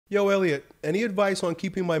Yo, Elliott, any advice on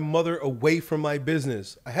keeping my mother away from my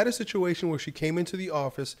business? I had a situation where she came into the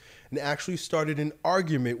office and actually started an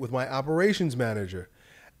argument with my operations manager.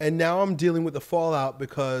 And now I'm dealing with the fallout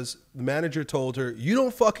because the manager told her, "You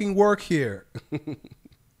don't fucking work here."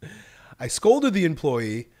 I scolded the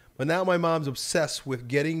employee, but now my mom's obsessed with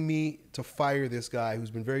getting me to fire this guy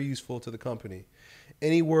who's been very useful to the company.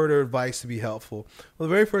 Any word or advice to be helpful? Well,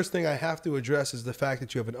 the very first thing I have to address is the fact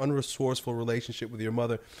that you have an unresourceful relationship with your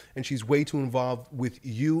mother, and she's way too involved with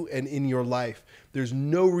you and in your life. There's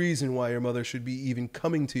no reason why your mother should be even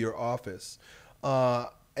coming to your office.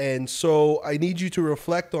 And so I need you to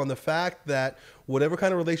reflect on the fact that whatever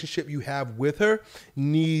kind of relationship you have with her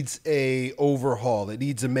needs a overhaul. It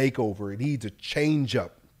needs a makeover. It needs a change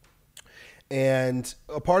up. And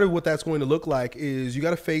a part of what that's going to look like is you got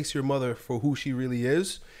to face your mother for who she really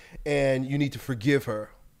is, and you need to forgive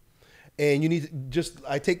her. And you need to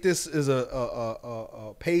I take this as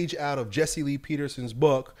a page out of Jesse Lee Peterson's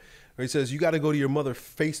book, where he says, you got to go to your mother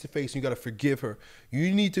face to face and you got to forgive her.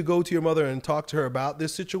 You need to go to your mother and talk to her about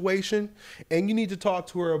this situation. And you need to talk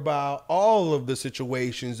to her about all of the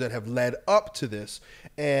situations that have led up to this,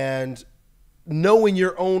 and know in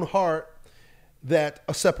your own heart that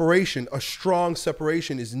a separation, a strong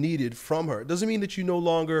separation is needed from her. It doesn't mean that you no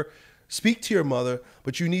longer speak to your mother,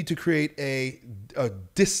 but you need to create a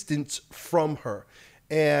distance from her.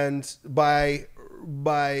 And by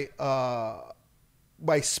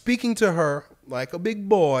speaking to her like a big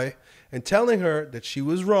boy and telling her that she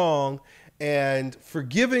was wrong and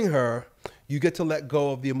forgiving her, you get to let go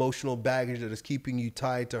of the emotional baggage that is keeping you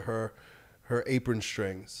tied to her apron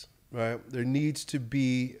strings, right? There needs to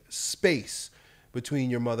be space between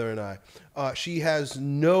your mother and I. She has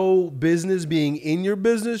no business being in your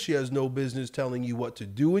business. She has no business telling you what to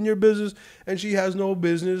do in your business. And she has no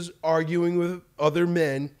business arguing with other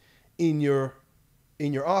men in your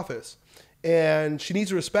office. And she needs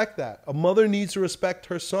to respect that. A mother needs to respect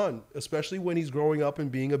her son, especially when he's growing up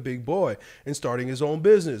and being a big boy and starting his own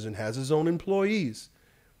business and has his own employees.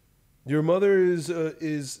 Your mother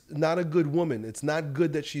is not a good woman. It's not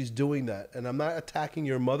good that she's doing that. And I'm not attacking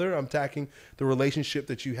your mother. I'm attacking the relationship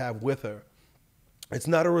that you have with her. It's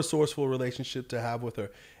not a resourceful relationship to have with her.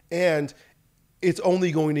 And it's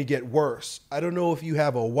only going to get worse. I don't know if you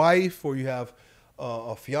have a wife or you have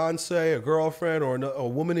a fiance, a girlfriend, or a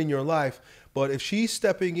woman in your life, but if she's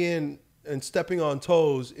stepping in and stepping on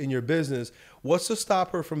toes in your business, what's to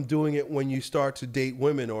stop her from doing it when you start to date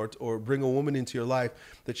women or bring a woman into your life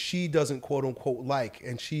that she doesn't quote unquote like,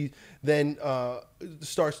 and she then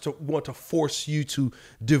starts to want to force you to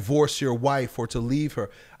divorce your wife or to leave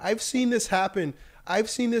her? I've seen this happen. I've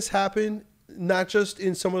seen this happen not just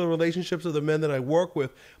in some of the relationships of the men that I work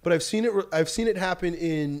with, but I've seen it happen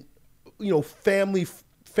in,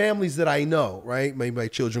 families that I know, right? My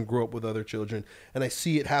children grew up with other children, and I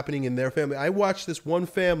see it happening in their family. I watched this one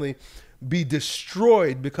family be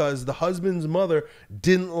destroyed because the husband's mother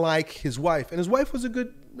didn't like his wife, and his wife was a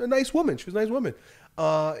nice woman. She was a nice woman.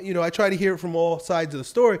 I try to hear it from all sides of the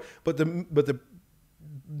story, but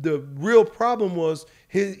the real problem was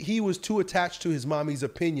he was too attached to his mommy's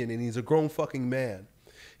opinion, and he's a grown fucking man.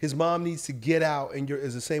 His mom needs to get out, and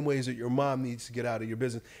is the same way as that your mom needs to get out of your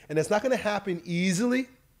business. And it's not going to happen easily.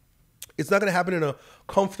 It's not going to happen in a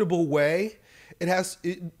comfortable way. Let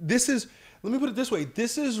me put it this way.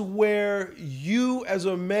 This is where you as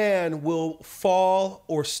a man will fall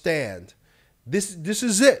or stand. This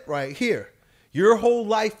is it right here. Your whole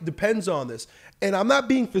life depends on this. And I'm not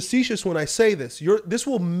being facetious when I say this. This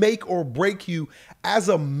will make or break you as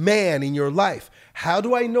a man in your life. How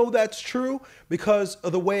do I know that's true? Because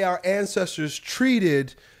of the way our ancestors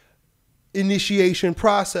treated initiation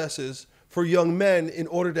processes for young men in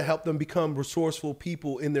order to help them become resourceful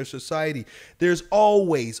people in their society. There's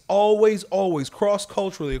always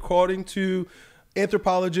cross-culturally, according to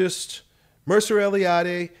anthropologist Mercer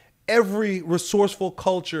Elliott, every resourceful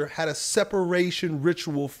culture had a separation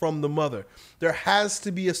ritual from the mother. There has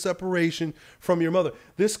to be a separation from your mother.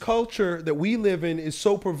 This culture that we live in is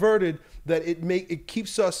so perverted that it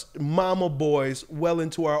keeps us mama boys well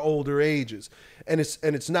into our older ages. And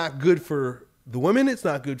it's not good for the women, it's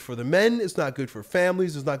not good for the men, it's not good for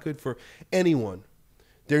families, it's not good for anyone.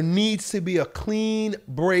 There needs to be a clean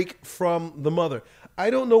break from the mother.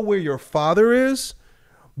 I don't know where your father is,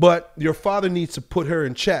 but your father needs to put her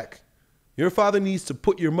in check. Your father needs to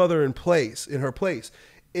put your mother in her place.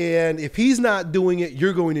 And if he's not doing it,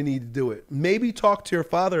 you're going to need to do it. Maybe talk to your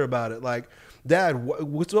father about it. Like, Dad,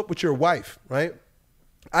 what's up with your wife, right?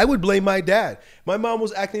 I would blame my dad. My mom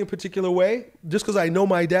was acting a particular way just because I know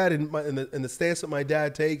my dad and the stance that my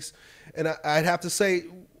dad takes. And I'd have to say,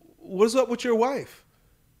 what's up with your wife?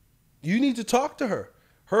 You need to talk to her.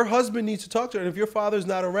 Her husband needs to talk to her. And if your father's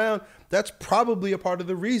not around, that's probably a part of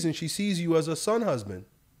the reason she sees you as a son husband,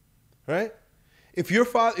 right? If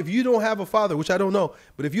you don't have a father, which I don't know,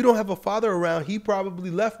 but if you don't have a father around, he probably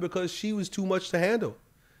left because she was too much to handle.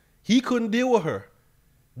 He couldn't deal with her.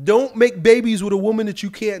 Don't make babies with a woman that you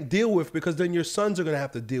can't deal with, because then your sons are going to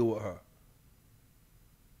have to deal with her.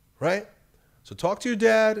 Right? So talk to your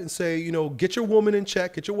dad and say, you know, get your woman in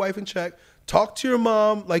check, get your wife in check. Talk to your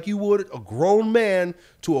mom like you would a grown man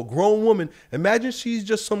to a grown woman. Imagine she's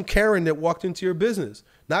just some Karen that walked into your business,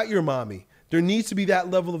 not your mommy. There needs to be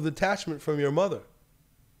that level of detachment from your mother.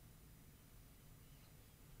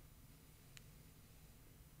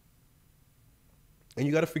 And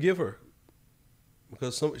you got to forgive her.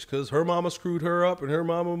 Because her mama screwed her up, and her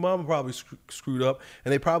mama probably screwed up,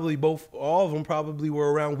 and they probably all of them probably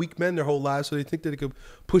were around weak men their whole lives, so they think that they could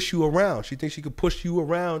push you around. She thinks she could push you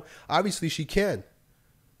around. Obviously, she can.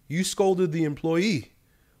 You scolded the employee,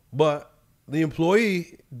 but the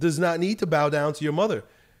employee does not need to bow down to your mother.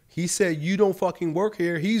 He said, you don't fucking work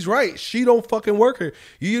here. He's right. She don't fucking work here.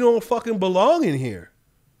 You don't fucking belong in here.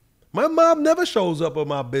 My mom never shows up at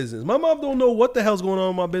my business. My mom don't know what the hell's going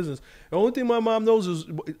on in my business. The only thing my mom knows is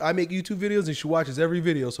I make YouTube videos and she watches every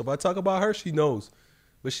video. So if I talk about her, she knows.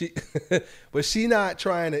 But she not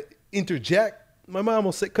trying to interject. My mom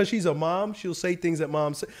will say, because she's a mom, she'll say things that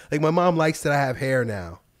mom say. Like my mom likes that I have hair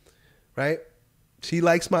now, right? She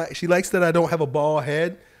likes that I don't have a bald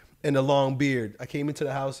head and a long beard. I came into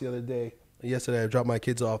the house the other day. Yesterday I dropped my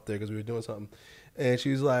kids off there because we were doing something. And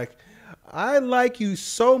she was like, I like you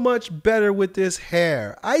so much better with this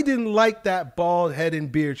hair. I didn't like that bald head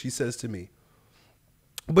and beard, she says to me.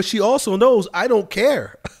 But she also knows I don't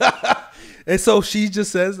care. And so she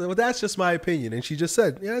just says, well, that's just my opinion. And she just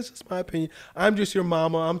said, yeah, it's just my opinion. I'm just your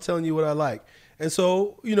mama. I'm telling you what I like. And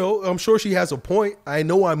so, you know, I'm sure she has a point. I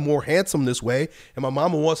know I'm more handsome this way, and my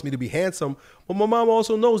mama wants me to be handsome. But my mom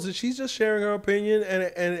also knows that she's just sharing her opinion,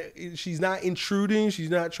 and she's not intruding. She's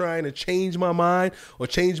not trying to change my mind or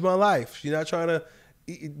change my life. She's not trying to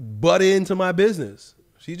butt into my business.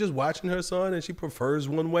 She's just watching her son, and she prefers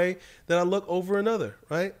one way that I look over another,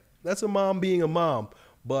 right? That's a mom being a mom,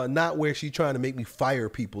 but not where she's trying to make me fire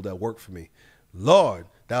people that work for me. Lord,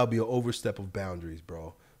 that would be an overstep of boundaries,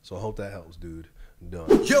 bro. So I hope that helps, dude.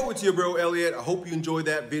 Done. Yo, it's your bro, Elliott. I hope you enjoyed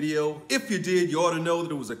that video. If you did, you ought to know that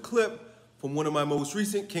it was a clip from one of my most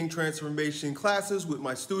recent King Transformation classes with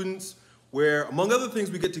my students, where, among other things,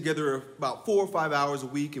 we get together about 4 or 5 hours a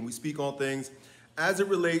week and we speak on things as it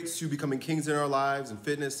relates to becoming kings in our lives in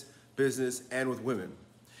fitness, business, and with women.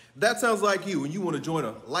 If that sounds like you and you want to join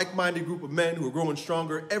a like-minded group of men who are growing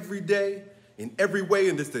stronger every day, in every way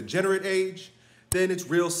in this degenerate age, then it's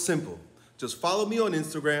real simple. Just follow me on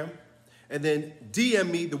Instagram and then DM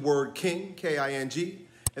me the word King, K-I-N-G,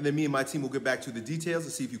 and then me and my team will get back to the details to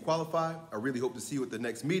see if you qualify. I really hope to see you at the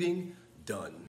next meeting. Done.